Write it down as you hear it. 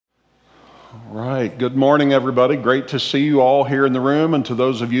Right. Good morning, everybody. Great to see you all here in the room. And to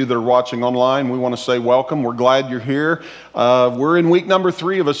those of you that are watching online, we want to say welcome. We're glad you're here. We're in week number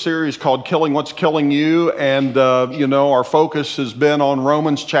 3 of a series called Killing What's Killing You. And, our focus has been on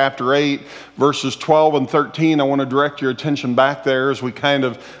Romans chapter 8, verses 12 and 13. I want to direct your attention back there as we kind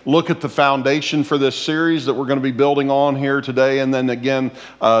of look at the foundation for this series that we're going to be building on here today and then again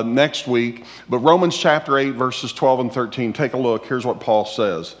next week. But Romans chapter 8, verses 12 and 13. Take a look. Here's what Paul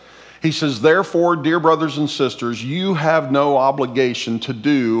says. He says, "Therefore, dear brothers and sisters, you have no obligation to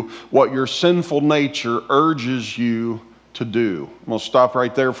do what your sinful nature urges you to do." We'll stop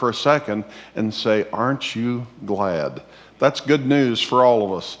right there for a second and say, aren't you glad? That's good news for all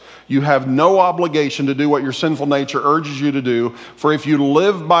of us. You have no obligation to do what your sinful nature urges you to do, for if you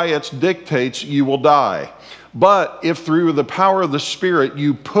live by its dictates, you will die. But if through the power of the Spirit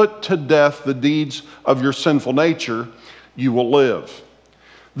you put to death the deeds of your sinful nature, you will live.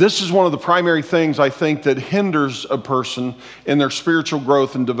 This is one of the primary things I think that hinders a person in their spiritual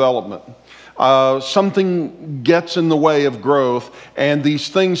growth and development. Something gets in the way of growth, and these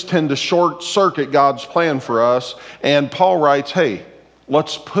things tend to short circuit God's plan for us. And Paul writes, hey,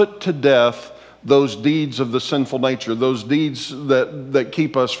 let's put to death those deeds of the sinful nature, those deeds that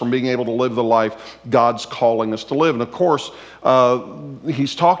keep us from being able to live the life God's calling us to live. And of course,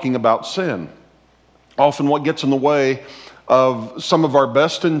 he's talking about sin. Often what gets in the way of some of our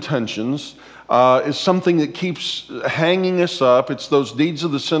best intentions is something that keeps hanging us up. It's those deeds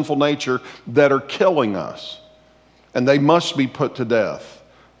of the sinful nature that are killing us, and they must be put to death.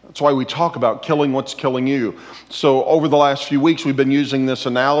 That's why we talk about killing what's killing you. So over the last few weeks, we've been using this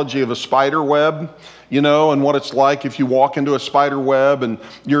analogy of a spider web, and what it's like if you walk into a spider web and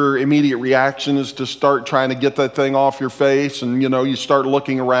your immediate reaction is to start trying to get that thing off your face, and you start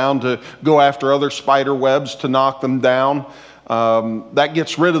looking around to go after other spider webs to knock them down. That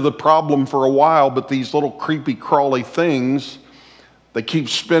gets rid of the problem for a while, but these little creepy crawly things, they keep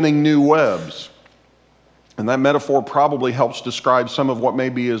spinning new webs. And that metaphor probably helps describe some of what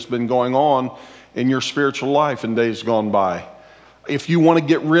maybe has been going on in your spiritual life in days gone by. If you want to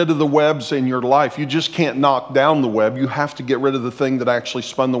get rid of the webs in your life, you just can't knock down the web. You have to get rid of the thing that actually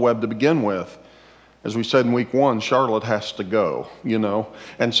spun the web to begin with. As we said in week 1, Charlotte has to go,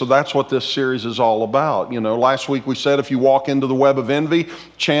 And so that's what this series is all about. Last week we said if you walk into the web of envy,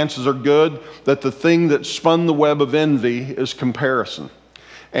 chances are good that the thing that spun the web of envy is comparison.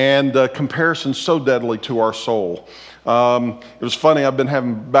 And comparison's so deadly to our soul. It was funny, I've been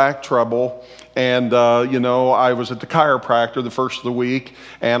having back trouble. And, I was at the chiropractor the first of the week,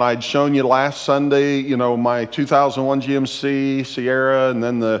 and I'd shown you last Sunday, my 2001 GMC Sierra, and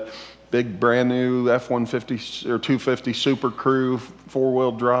then the big brand new F-150 or 250 Super Crew,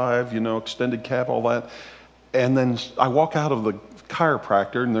 4-wheel drive, extended cab, all that. And then I walk out of the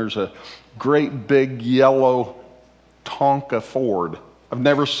chiropractor, and there's a great big yellow Tonka Ford. I've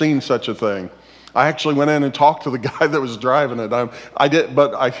never seen such a thing. I actually went in and talked to the guy that was driving it. I did,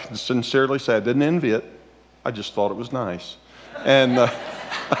 but I sincerely say I didn't envy it. I just thought it was nice. And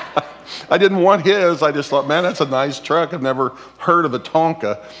I didn't want his. I just thought, man, that's a nice truck. I've never heard of a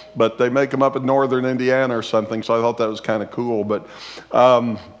Tonka, but they make them up in northern Indiana or something, so I thought that was kind of cool. But,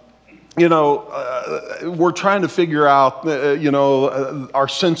 we're trying to figure out, our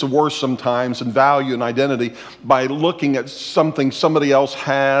sense of worth sometimes and value and identity by looking at something somebody else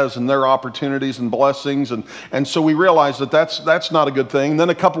has and their opportunities and blessings. And so we realize that that's not a good thing. And then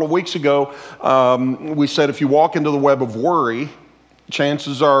a couple of weeks ago, we said if you walk into the web of worry,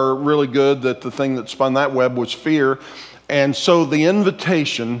 chances are really good that the thing that spun that web was fear. And so the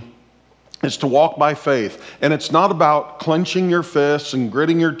invitation is to walk by faith. And it's not about clenching your fists and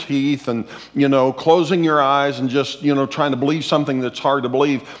gritting your teeth and, closing your eyes and just, trying to believe something that's hard to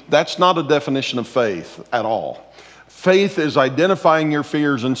believe. That's not a definition of faith at all. Faith is identifying your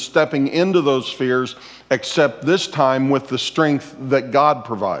fears and stepping into those fears, except this time with the strength that God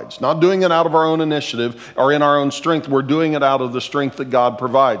provides. Not doing it out of our own initiative or in our own strength. We're doing it out of the strength that God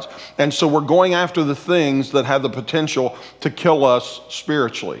provides. And so we're going after the things that have the potential to kill us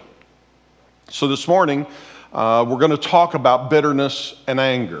spiritually. So this morning, we're going to talk about bitterness and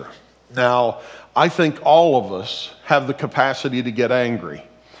anger. Now, I think all of us have the capacity to get angry.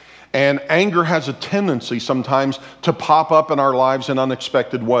 And anger has a tendency sometimes to pop up in our lives in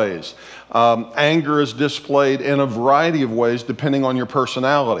unexpected ways. Anger is displayed in a variety of ways depending on your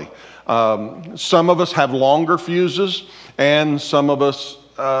personality. Some of us have longer fuses, and some of us,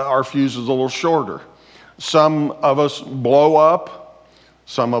 our fuse is a little shorter. Some of us blow up,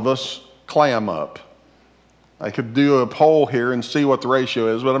 some of us clam up. I could do a poll here and see what the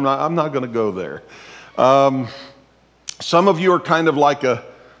ratio is, but I'm not going to go there. Some of you are kind of like a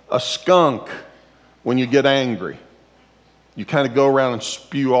a skunk when you get angry. You kind of go around and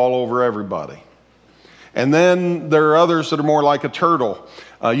spew all over everybody. And then there are others that are more like a turtle.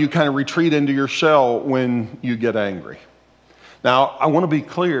 You kind of retreat into your shell when you get angry. Now, I want to be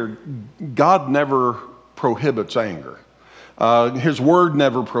clear, God never prohibits anger. His word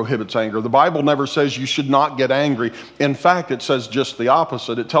never prohibits anger. The Bible never says you should not get angry. In fact, it says just the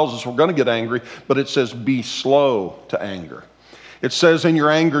opposite. It tells us we're going to get angry, but it says be slow to anger. It says in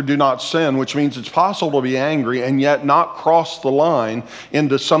your anger do not sin, which means it's possible to be angry and yet not cross the line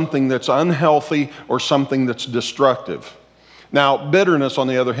into something that's unhealthy or something that's destructive. Now, bitterness, on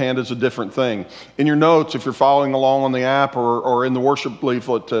the other hand, is a different thing. In your notes, if you're following along on the app or in the worship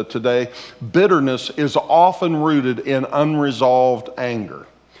leaflet today, bitterness is often rooted in unresolved anger.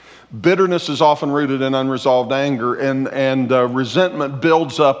 Bitterness is often rooted in unresolved anger, and resentment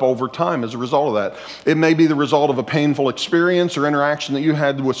builds up over time as a result of that. It may be the result of a painful experience or interaction that you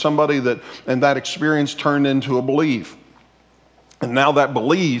had with somebody and that experience turned into a belief. And now that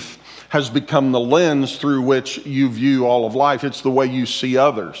belief has become the lens through which you view all of life. It's the way you see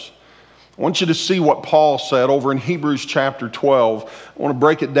others. I want you to see what Paul said over in Hebrews chapter 12. I want to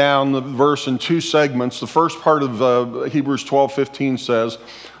break it down, the verse, in two segments. The first part of Hebrews 12:15 says,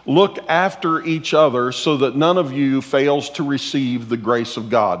 "Look after each other so that none of you fails to receive the grace of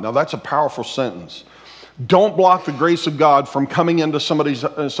God." Now that's a powerful sentence. Don't block the grace of God from coming into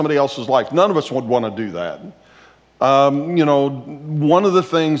somebody else's life. None of us would want to do that. One of the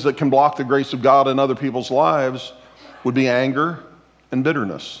things that can block the grace of God in other people's lives would be anger and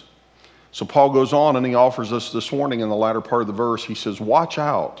bitterness. So Paul goes on and he offers us this warning in the latter part of the verse. He says, "Watch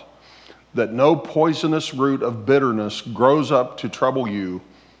out that no poisonous root of bitterness grows up to trouble you,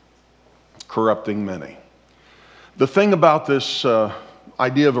 corrupting many." The thing about this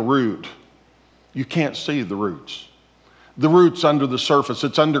idea of a root, you can't see the roots. The root's under the surface,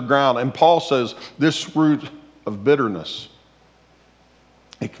 it's underground. And Paul says this root of bitterness,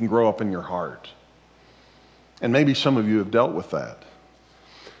 it can grow up in your heart. And maybe some of you have dealt with that.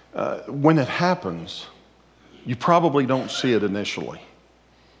 When it happens, you probably don't see it initially.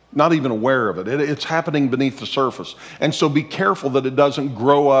 Not even aware of it. It's happening beneath the surface. And so be careful that it doesn't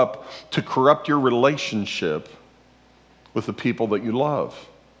grow up to corrupt your relationship with the people that you love.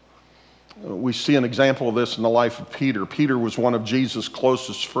 We see an example of this in the life of Peter. Peter was one of Jesus'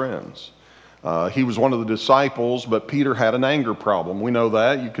 closest friends. He was one of the disciples, but Peter had an anger problem. We know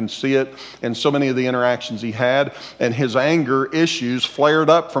that. You can see it in so many of the interactions he had, and his anger issues flared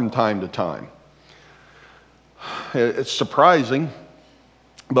up from time to time. It's surprising,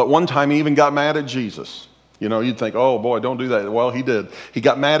 but one time he even got mad at Jesus. You'd think, oh boy, don't do that. Well, he did. He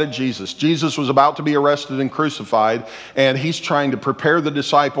got mad at Jesus. Jesus was about to be arrested and crucified, and he's trying to prepare the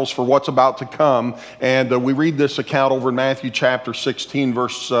disciples for what's about to come. And we read this account over in Matthew chapter 16,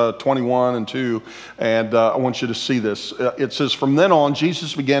 verse 21 and 2, and I want you to see this. It says, "From then on,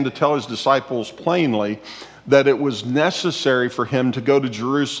 Jesus began to tell his disciples plainly that it was necessary for him to go to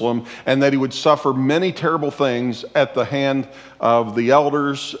Jerusalem and that he would suffer many terrible things at the hand of the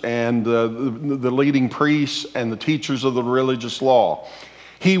elders and the leading priests and the teachers of the religious law.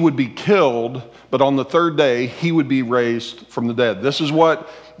 He would be killed, but on the third day he would be raised from the dead." This is what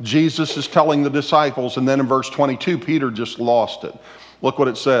Jesus is telling the disciples, and then in verse 22, Peter just lost it. Look what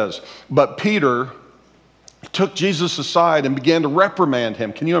it says. "But Peter took Jesus aside and began to reprimand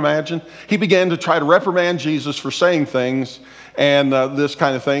him." Can you imagine? He began to try to reprimand Jesus for saying things and this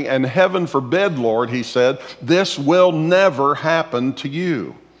kind of thing. "And heaven forbid, Lord," he said, "this will never happen to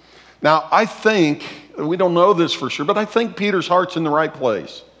you." Now, I think, we don't know this for sure, but I think Peter's heart's in the right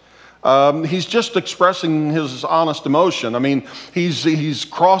place. He's just expressing his honest emotion. I mean, he's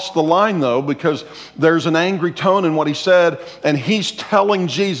crossed the line, though, because there's an angry tone in what he said, and he's telling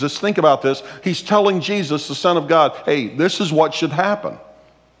Jesus, think about this, he's telling Jesus, the Son of God, hey, this is what should happen.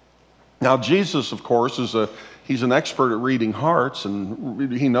 Now, Jesus, of course, he's an expert at reading hearts,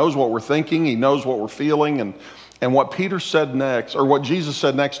 and he knows what we're thinking, he knows what we're feeling, and what Peter said next, or what Jesus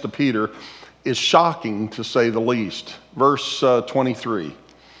said next to Peter, is shocking, to say the least. Verse 23.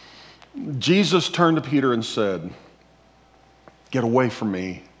 Jesus turned to Peter and said, "Get away from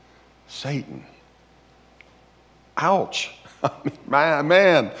me, Satan." Ouch.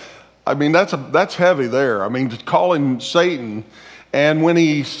 Man. I mean, that's heavy there. I mean, to call him Satan. And when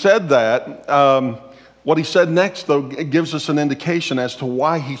he said that, what he said next, though, it gives us an indication as to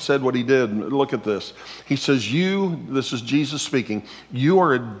why he said what he did. Look at this. He says, this is Jesus speaking, "You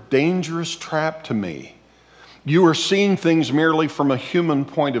are a dangerous trap to me. You are seeing things merely from a human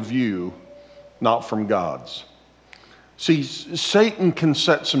point of view, not from God's." See, Satan can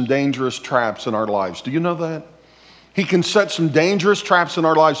set some dangerous traps in our lives. Do you know that? He can set some dangerous traps in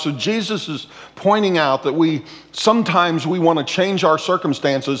our lives. So Jesus is pointing out that sometimes we want to change our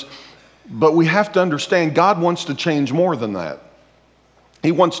circumstances, but we have to understand God wants to change more than that.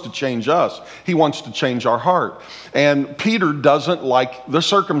 He wants to change us. He wants to change our heart. And Peter doesn't like the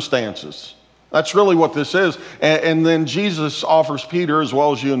circumstances. That's really what this is. And then Jesus offers Peter, as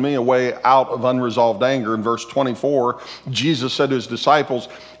well as you and me, a way out of unresolved anger. In verse 24, Jesus said to his disciples,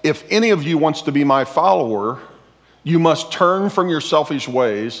 "If any of you wants to be my follower, you must turn from your selfish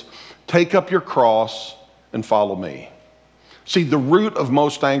ways, take up your cross, and follow me." See, the root of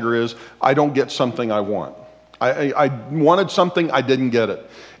most anger is, I don't get something I want. I wanted something, I didn't get it.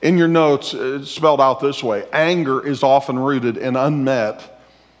 In your notes, it's spelled out this way: anger is often rooted in unmet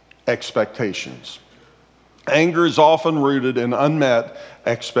expectations. Anger is often rooted in unmet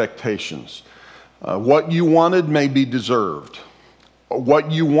expectations. What you wanted may be deserved.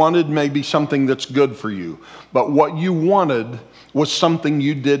 What you wanted may be something that's good for you, but what you wanted was something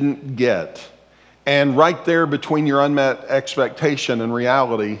you didn't get. And right there between your unmet expectation and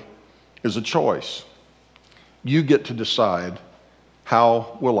reality is a choice. You get to decide,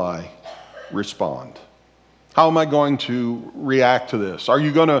 how will I respond? How am I going to react to this? Are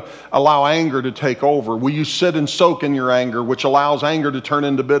you going to allow anger to take over? Will you sit and soak in your anger, which allows anger to turn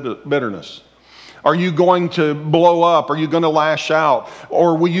into bitterness? Are you going to blow up? Are you going to lash out?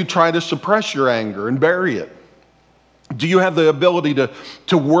 Or will you try to suppress your anger and bury it? Do you have the ability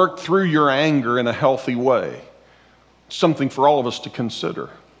to work through your anger in a healthy way? Something for all of us to consider.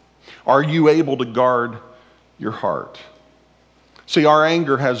 Are you able to guard your heart? See, our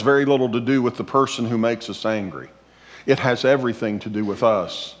anger has very little to do with the person who makes us angry. It has everything to do with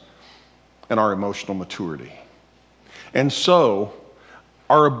us and our emotional maturity. And so,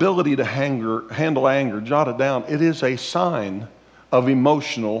 our ability to handle anger, jot it down, it is a sign of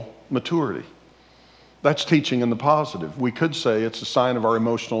emotional maturity. That's teaching in the positive. We could say it's a sign of our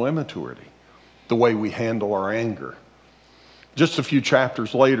emotional immaturity, the way we handle our anger. Just a few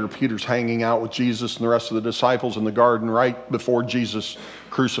chapters later, Peter's hanging out with Jesus and the rest of the disciples in the garden right before Jesus'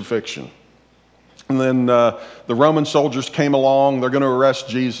 crucifixion. And then the Roman soldiers came along. They're going to arrest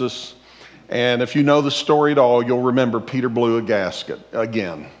Jesus. And if you know the story at all, you'll remember Peter blew a gasket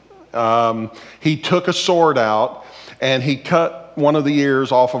again. He took a sword out and he cut one of the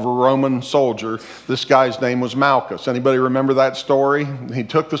ears off of a Roman soldier. This guy's name was Malchus. Anybody remember that story? He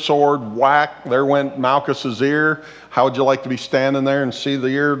took the sword, whack, there went Malchus's ear. How would you like to be standing there and see the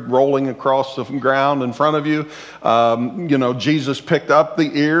ear rolling across the ground in front of you? Jesus picked up the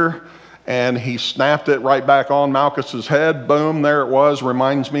ear and he snapped it right back on Malchus's head. Boom, there it was.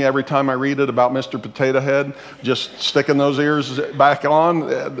 Reminds me every time I read it about Mr. Potato Head, just sticking those ears back on,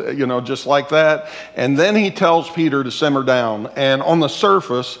 just like that. And then he tells Peter to simmer down. And on the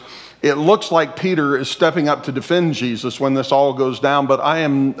surface, it looks like Peter is stepping up to defend Jesus when this all goes down, but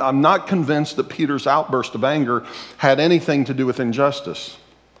I'm not convinced that Peter's outburst of anger had anything to do with injustice.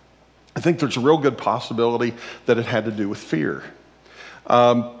 I think there's a real good possibility that it had to do with fear.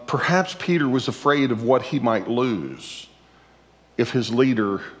 Perhaps Peter was afraid of what he might lose if his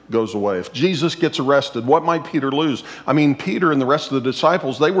leader goes away. If Jesus gets arrested, what might Peter lose? I mean, Peter and the rest of the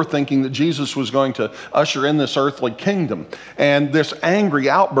disciples, they were thinking that Jesus was going to usher in this earthly kingdom. And this angry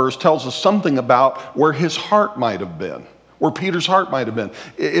outburst tells us something about where his heart might have been, where Peter's heart might have been.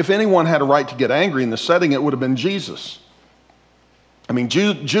 If anyone had a right to get angry in the setting, it would have been Jesus. I mean,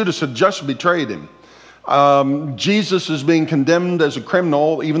 Judas had just betrayed him. Jesus is being condemned as a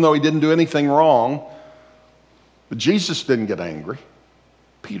criminal, even though he didn't do anything wrong. But Jesus didn't get angry.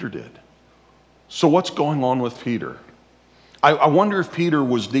 Peter did. So what's going on with Peter? I wonder if Peter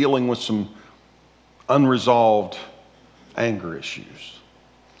was dealing with some unresolved anger issues.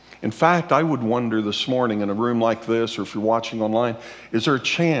 In fact, I would wonder this morning in a room like this, or if you're watching online, is there a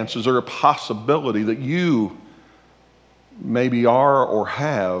chance, is there a possibility that you maybe are or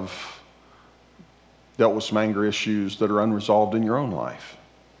have dealt with some anger issues that are unresolved in your own life?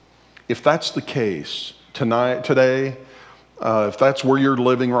 If that's the case today, if that's where you're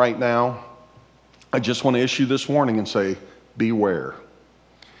living right now, I just want to issue this warning and say, beware.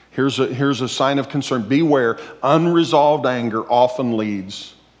 Here's a sign of concern. Beware. Unresolved anger often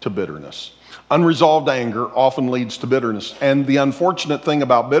leads to bitterness. Unresolved anger often leads to bitterness. And the unfortunate thing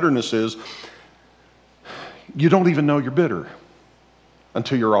about bitterness is you don't even know you're bitter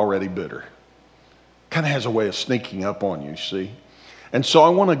until you're already bitter. Kind of has a way of sneaking up on you, see? And so I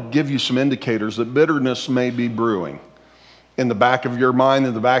want to give you some indicators that bitterness may be brewing in the back of your mind,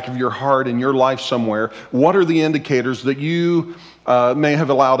 in the back of your heart, in your life somewhere, what are the indicators that you may have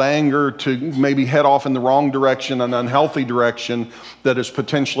allowed anger to maybe head off in the wrong direction, an unhealthy direction that is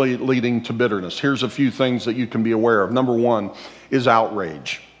potentially leading to bitterness? Here's a few things that you can be aware of. Number one is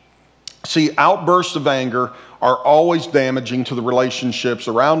outrage. See, outbursts of anger are always damaging to the relationships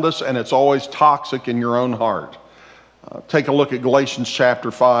around us, and it's always toxic in your own heart. Take a look at Galatians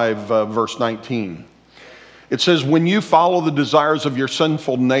chapter 5, verse 19. It says, when you follow the desires of your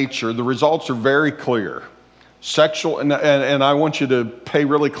sinful nature, the results are very clear. Sexual, and I want you to pay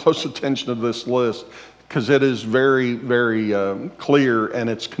really close attention to this list because it is very, very clear and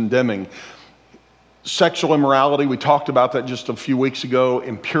it's condemning. Sexual immorality, we talked about that just a few weeks ago.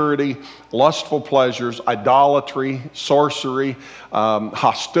 Impurity, lustful pleasures, idolatry, sorcery,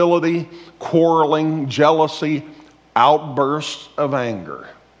 hostility, quarreling, jealousy, outbursts of anger,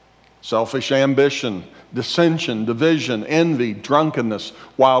 selfish ambition, dissension, division, envy, drunkenness,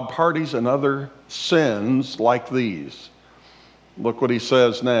 wild parties, and other sins like these. Look what he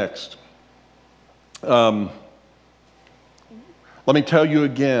says next. Let me tell you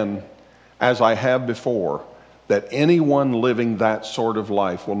again, as I have before, that anyone living that sort of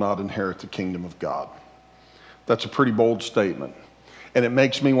life will not inherit the kingdom of God. That's a pretty bold statement. And it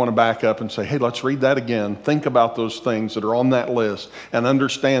makes me want to back up and say, hey, let's read that again. Think about those things that are on that list and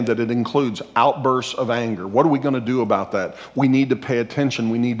understand that it includes outbursts of anger. What are we going to do about that? We need to pay attention.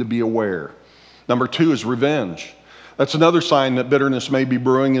 We need to be aware. Number two is revenge. That's another sign that bitterness may be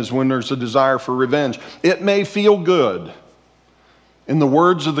brewing, is when there's a desire for revenge. It may feel good. In the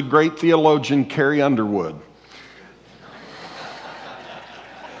words of the great theologian Carrie Underwood,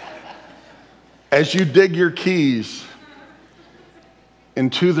 as you dig your keys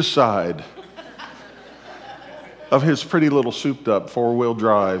into the side of his pretty little souped-up four-wheel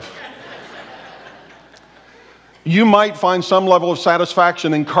drive, you might find some level of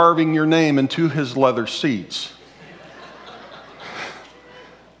satisfaction in carving your name into his leather seats.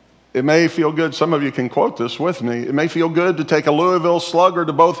 It may feel good, some of you can quote this with me, it may feel good to take a Louisville Slugger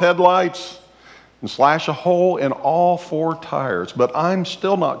to both headlights and slash a hole in all four tires, but I'm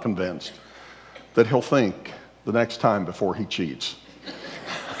still not convinced that he'll think the next time before he cheats.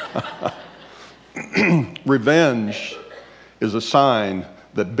 Revenge is a sign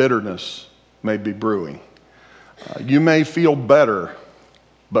that bitterness may be brewing. You may feel better,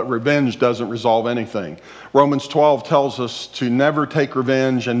 but revenge doesn't resolve anything. Romans 12 tells us to never take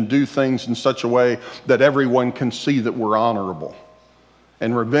revenge and do things in such a way that everyone can see that we're honorable.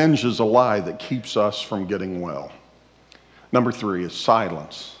 And revenge is a lie that keeps us from getting well. Number three is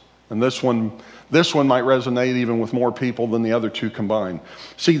silence. And this one might resonate even with more people than the other two combined.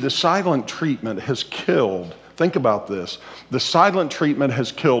 See, the silent treatment has killed, think about this, the silent treatment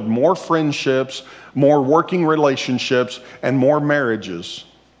has killed more friendships, more working relationships, and more marriages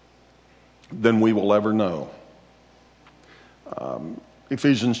than we will ever know.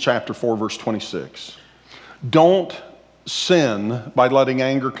 Ephesians chapter 4, verse 26. Don't sin by letting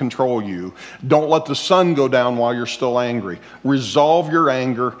anger control you. Don't let the sun go down while you're still angry. Resolve your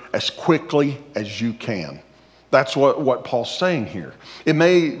anger as quickly as you can. That's what Paul's saying here. It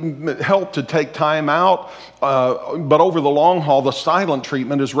may help to take time out, but over the long haul, the silent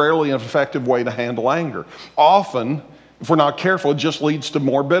treatment is rarely an effective way to handle anger. Often, if we're not careful, it just leads to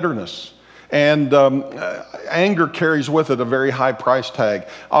more bitterness. And anger carries with it a very high price tag.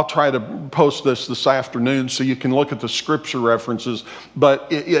 I'll try to post this afternoon so you can look at the scripture references,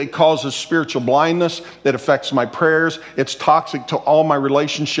 but it causes spiritual blindness. It affects my prayers. It's toxic to all my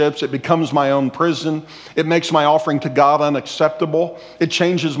relationships. It becomes my own prison. It makes my offering to God unacceptable. It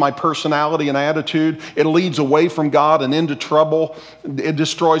changes my personality and attitude. It leads away from God and into trouble. It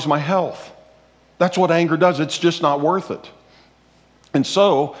destroys my health. That's what anger does. It's just not worth it. And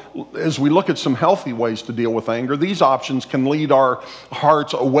so, as we look at some healthy ways to deal with anger, these options can lead our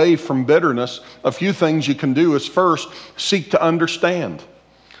hearts away from bitterness. A few things you can do is, first, seek to understand.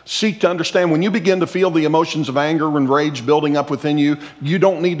 Seek to understand. When you begin to feel the emotions of anger and rage building up within you, you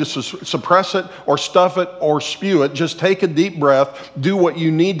don't need to suppress it or stuff it or spew it. Just take a deep breath, do what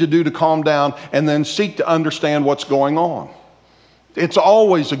you need to do to calm down, and then seek to understand what's going on. It's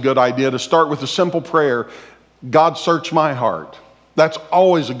always a good idea to start with a simple prayer, God, search my heart. That's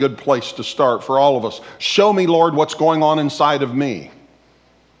always a good place to start for all of us. Show me, Lord, what's going on inside of me.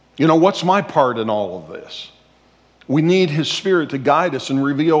 You know, what's my part in all of this? We need His Spirit to guide us and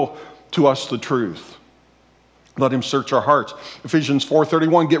reveal to us the truth. Let Him search our hearts. Ephesians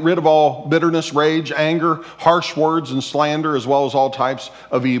 4:31, get rid of all bitterness, rage, anger, harsh words, and slander, as well as all types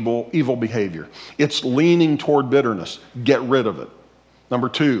of evil behavior. It's leaning toward bitterness. Get rid of it. Number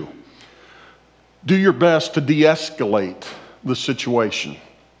two, do your best to de-escalate the situation.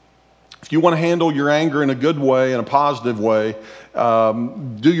 If you want to handle your anger in a good way, in a positive way,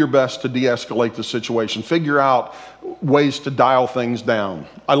 do your best to de-escalate the situation. Figure out ways to dial things down.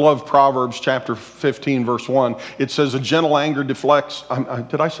 I love Proverbs chapter 15, verse 1. It says, a gentle anger deflects...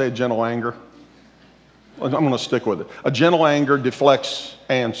 did I say a gentle anger? I'm going to stick with it. A gentle anger deflects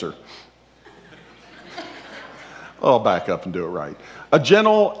answer. I'll back up and do it right. A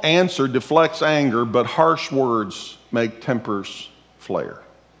gentle answer deflects anger, but harsh words make tempers flare.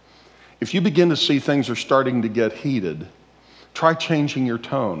 If you begin to see things are starting to get heated, try changing your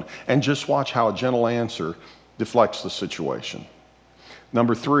tone and just watch how a gentle answer deflects the situation.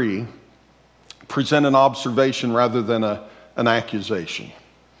 Number 3, present an observation rather than an accusation.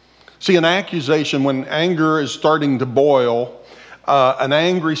 See, an accusation, when anger is starting to boil, an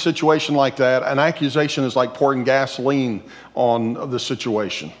angry situation like that, an accusation is like pouring gasoline on the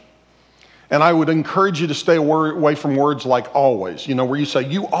situation. And I would encourage you to stay away from words like always, where you say,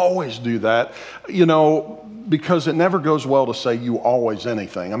 you always do that, because it never goes well to say you always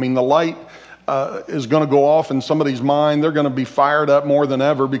anything. I mean, the light is going to go off in somebody's mind. They're going to be fired up more than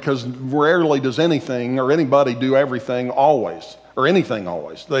ever, because rarely does anything or anybody do everything always, or anything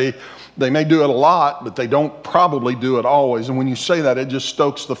always. They may do it a lot, but they don't probably do it always. And when you say that, it just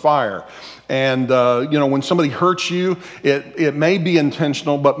stokes the fire. And, when somebody hurts you, it may be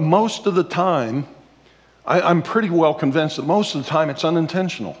intentional, but most of the time, I'm pretty well convinced that most of the time it's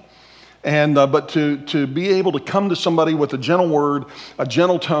unintentional. And but to be able to come to somebody with a gentle word, a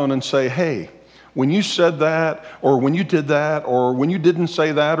gentle tone, and say, hey, when you said that, or when you did that, or when you didn't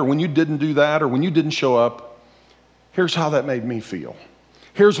say that, or when you didn't do that, or when you didn't show up, here's how that made me feel.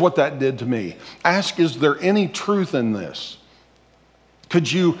 Here's what that did to me. Ask, is there any truth in this? Could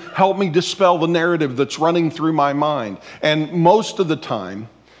you help me dispel the narrative that's running through my mind? And most of the time,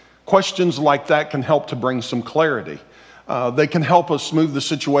 questions like that can help to bring some clarity. They can help us move the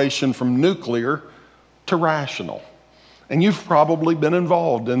situation from nuclear to rational. And you've probably been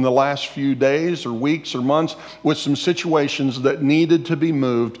involved in the last few days or weeks or months with some situations that needed to be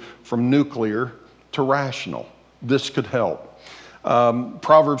moved from nuclear to rational. This could help.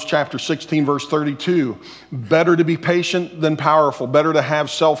 Proverbs chapter 16, verse 32, better to be patient than powerful, better to have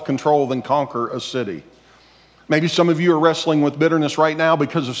self-control than conquer a city. Maybe some of you are wrestling with bitterness right now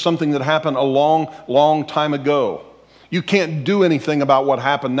because of something that happened a long, long time ago. You can't do anything about what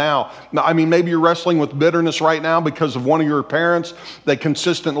happened now. I mean, maybe you're wrestling with bitterness right now because of one of your parents. They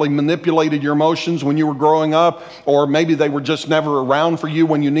consistently manipulated your emotions when you were growing up, or maybe they were just never around for you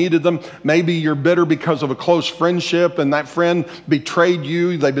when you needed them. Maybe you're bitter because of a close friendship and that friend betrayed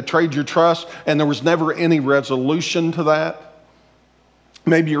you, they betrayed your trust, and there was never any resolution to that.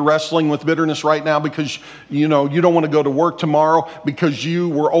 Maybe you're wrestling with bitterness right now because you don't want to go to work tomorrow because you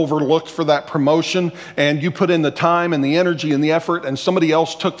were overlooked for that promotion and you put in the time and the energy and the effort and somebody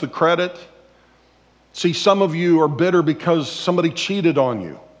else took the credit. See, some of you are bitter because somebody cheated on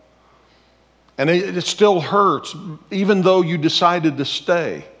you. And it still hurts even though you decided to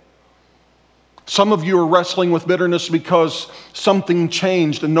stay. Some of you are wrestling with bitterness because something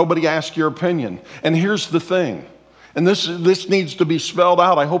changed and nobody asked your opinion. And here's the thing. And this needs to be spelled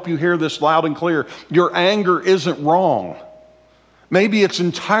out. I hope you hear this loud and clear. Your anger isn't wrong. Maybe it's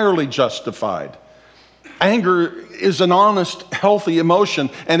entirely justified. Anger is an honest, healthy emotion.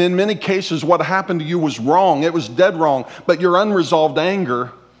 And in many cases, what happened to you was wrong. It was dead wrong. But your unresolved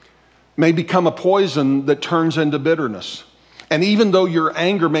anger may become a poison that turns into bitterness. And even though your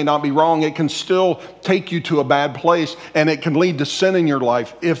anger may not be wrong, it can still take you to a bad place. And it can lead to sin in your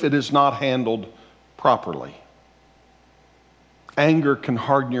life if it is not handled properly. Anger can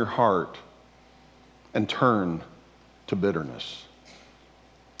harden your heart and turn to bitterness.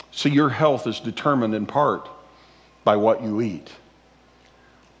 See, your health is determined in part by what you eat.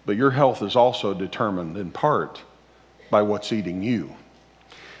 But your health is also determined in part by what's eating you.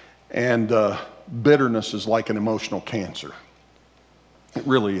 And bitterness is like an emotional cancer. It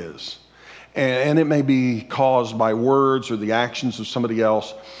really is. And it may be caused by words or the actions of somebody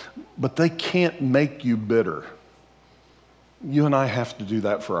else, but they can't make you bitter. You and I have to do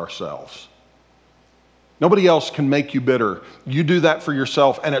that for ourselves. Nobody else can make you bitter. You do that for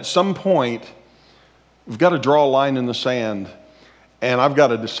yourself. And at some point, we've got to draw a line in the sand. And I've got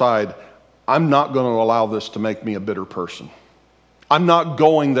to decide, I'm not going to allow this to make me a bitter person. I'm not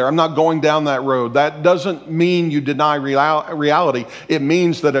going there. I'm not going down that road. That doesn't mean you deny reality. It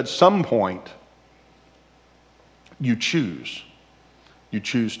means that at some point, you choose. You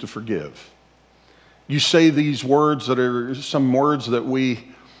choose to forgive. You say these words that are some words that we,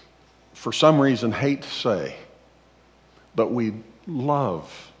 for some reason, hate to say, but we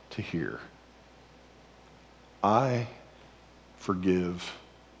love to hear. I forgive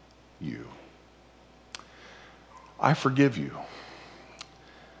you. I forgive you.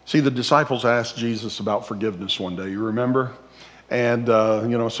 See, the disciples asked Jesus about forgiveness one day, you remember? And,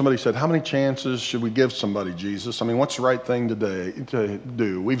 somebody said, how many chances should we give somebody, Jesus? I mean, what's the right thing to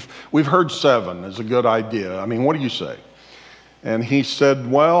do? We've heard 7 is a good idea. I mean, what do you say? And he said,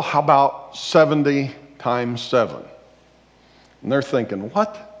 well, how about 70 times 7? And they're thinking,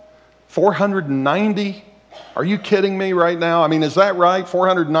 what? 490? Are you kidding me right now? I mean, is that right?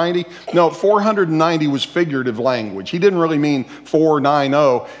 490? No, 490 was figurative language. He didn't really mean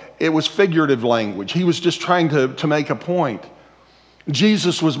 490. It was figurative language. He was just trying to make a point.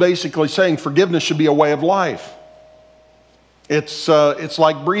 Jesus was basically saying forgiveness should be a way of life. It's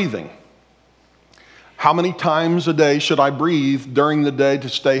like breathing. How many times a day should I breathe during the day to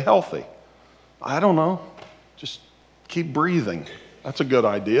stay healthy? I don't know. Just keep breathing. That's a good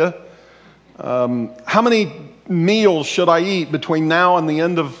idea. How many meals should I eat between now and the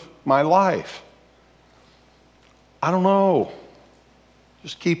end of my life? I don't know.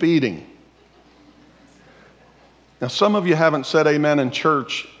 Just keep eating. Now, some of you haven't said amen in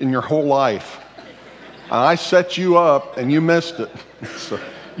church in your whole life. I set you up and you missed it. So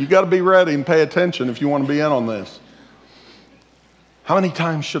you got to be ready and pay attention if you want to be in on this. How many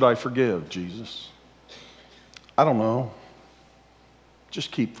times should I forgive, Jesus? I don't know.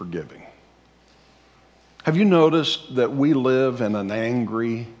 Just keep forgiving. Have you noticed that we live in an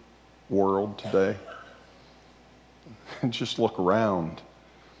angry world today? And just look around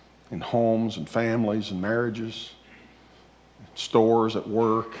in homes and families and marriages, stores, at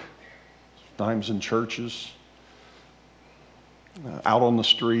work, sometimes in churches, out on the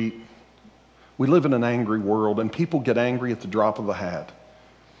street. We live in an angry world, and people get angry at the drop of a hat.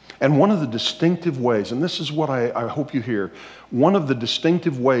 And one of the distinctive ways, and this is what I hope you hear, one of the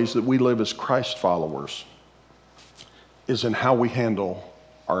distinctive ways that we live as Christ followers is in how we handle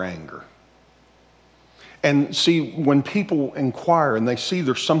our anger. And see, when people inquire and they see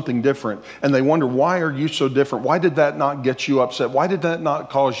there's something different and they wonder, why are you so different? Why did that not get you upset? Why did that not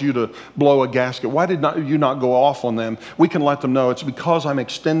cause you to blow a gasket? Why did you not go off on them? We can let them know it's because I'm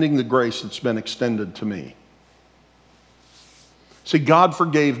extending the grace that's been extended to me. See, God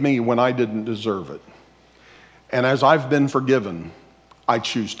forgave me when I didn't deserve it. And as I've been forgiven, I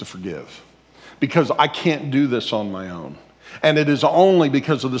choose to forgive. Because I can't do this on my own. And it is only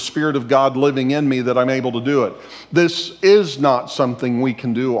because of the Spirit of God living in me that I'm able to do it. This is not something we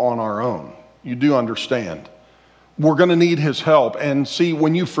can do on our own. You do understand. We're going to need His help. And see,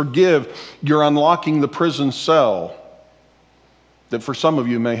 when you forgive, you're unlocking the prison cell that for some of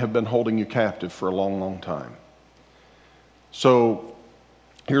you may have been holding you captive for a long, long time. So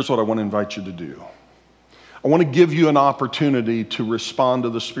here's what I want to invite you to do. I want to give you an opportunity to respond to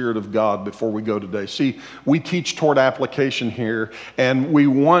the Spirit of God before we go today. See, we teach toward application here, and we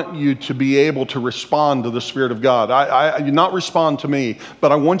want you to be able to respond to the Spirit of God. I not respond to me,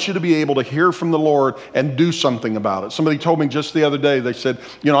 but I want you to be able to hear from the Lord and do something about it. Somebody told me just the other day, they said,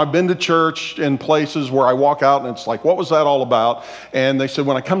 I've been to church in places where I walk out and it's like, what was that all about? And they said,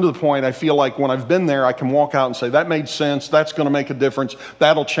 when I come to the point, I feel like when I've been there, I can walk out and say, that made sense, that's going to make a difference,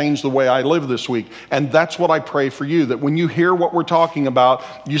 that'll change the way I live this week. And that's what I pray for you, that when you hear what we're talking about,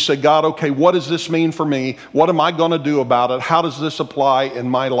 you say, God, okay, what does this mean for me? What am I going to do about it? How does this apply in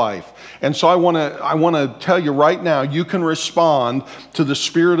my life? And so I want to tell you right now, you can respond to the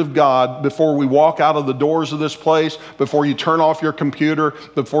Spirit of God before we walk out of the doors of this place, before you turn off your computer,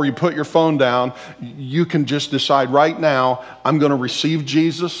 before you put your phone down. You can just decide right now, I'm going to receive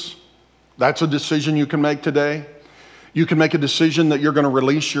Jesus. That's a decision you can make today. You can make a decision that you're going to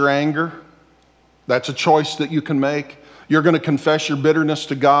release your anger. That's a choice that you can make. You're going to confess your bitterness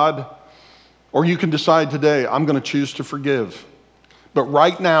to God. Or you can decide today, I'm going to choose to forgive. But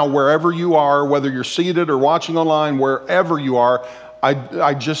right now, wherever you are, whether you're seated or watching online, wherever you are,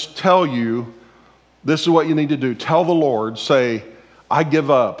 I just tell you, this is what you need to do. Tell the Lord, say, I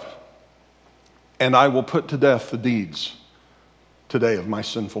give up, and I will put to death the deeds today of my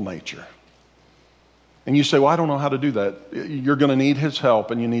sinful nature. And you say, well, I don't know how to do that. You're going to need His help,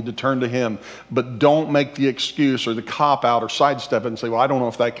 and you need to turn to Him. But don't make the excuse or the cop-out or sidestep it and say, well, I don't know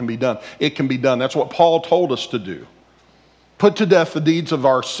if that can be done. It can be done. That's what Paul told us to do. Put to death the deeds of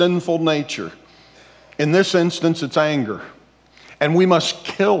our sinful nature. In this instance, it's anger. And we must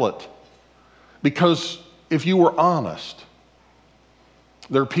kill it. Because if you were honest,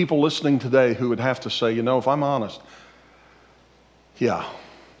 there are people listening today who would have to say, if I'm honest, yeah,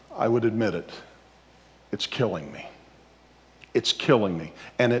 I would admit it. It's killing me. It's killing me.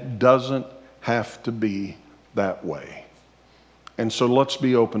 And it doesn't have to be that way. And so let's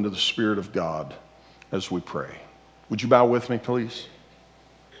be open to the Spirit of God as we pray. Would you bow with me, please?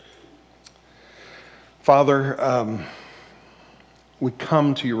 Father, we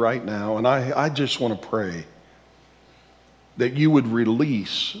come to you right now, and I just want to pray that you would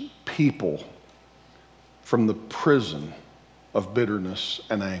release people from the prison of bitterness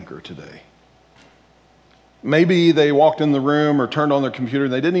and anger today. Maybe they walked in the room or turned on their computer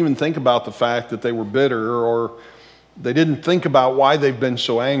and they didn't even think about the fact that they were bitter, or they didn't think about why they've been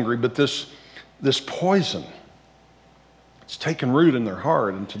so angry, but this poison, it's taken root in their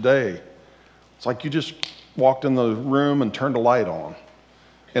heart. And today, it's like you just walked in the room and turned a light on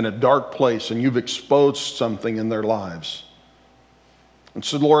in a dark place, and you've exposed something in their lives. And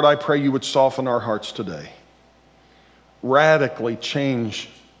so, Lord, I pray you would soften our hearts today. Radically change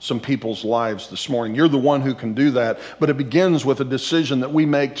some people's lives this morning. You're the one who can do that, but it begins with a decision that we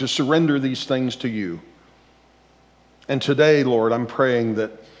make to surrender these things to you. And today, Lord, I'm praying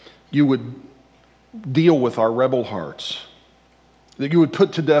that you would deal with our rebel hearts, that you would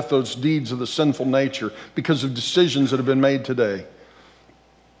put to death those deeds of the sinful nature because of decisions that have been made today,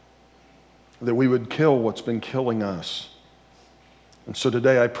 that we would kill what's been killing us. And so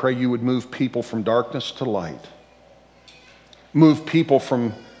today I pray you would move people from darkness to light, move people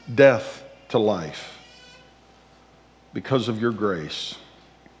from death to life because of your grace.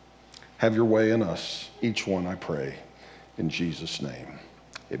 Have your way in us, each one, I pray, in Jesus' name.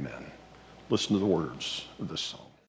 Amen. Listen to the words of this song.